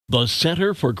The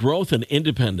Center for Growth and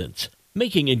Independence,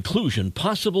 making inclusion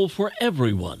possible for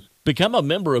everyone. Become a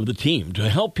member of the team to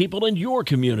help people in your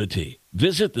community.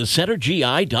 Visit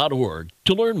thecentergi.org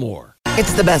to learn more.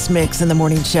 It's the best mix in the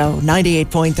morning show,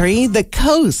 98.3 The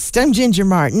Coast. I'm Ginger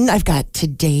Martin. I've got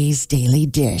today's Daily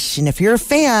Dish. And if you're a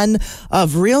fan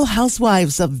of Real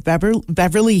Housewives of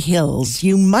Beverly Hills,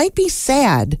 you might be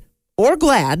sad or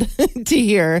glad to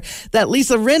hear that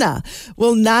Lisa Rinna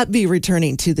will not be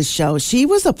returning to the show. She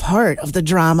was a part of the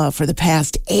drama for the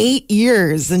past 8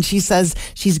 years, and she says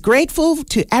she's grateful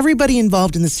to everybody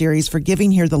involved in the series for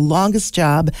giving her the longest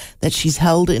job that she's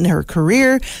held in her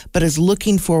career, but is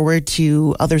looking forward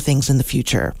to other things in the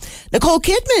future. Nicole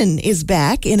Kidman is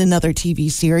back in another TV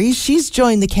series. She's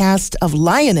joined the cast of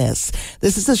Lioness.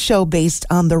 This is a show based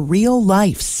on the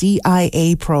real-life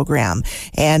CIA program,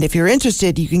 and if you're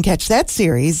interested, you can catch that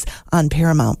series on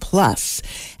Paramount Plus.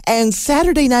 And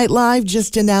Saturday Night Live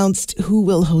just announced who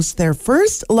will host their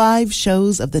first live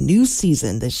shows of the new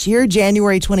season. This year,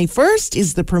 January 21st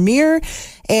is the premiere,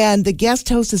 and the guest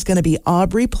host is going to be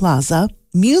Aubrey Plaza,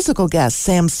 musical guest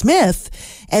Sam Smith,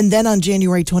 and then on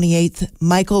January 28th,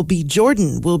 Michael B.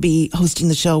 Jordan will be hosting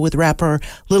the show with rapper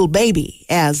Lil Baby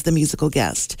as the musical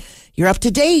guest. You're up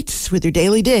to date with your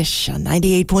Daily Dish on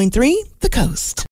 98.3 The Coast.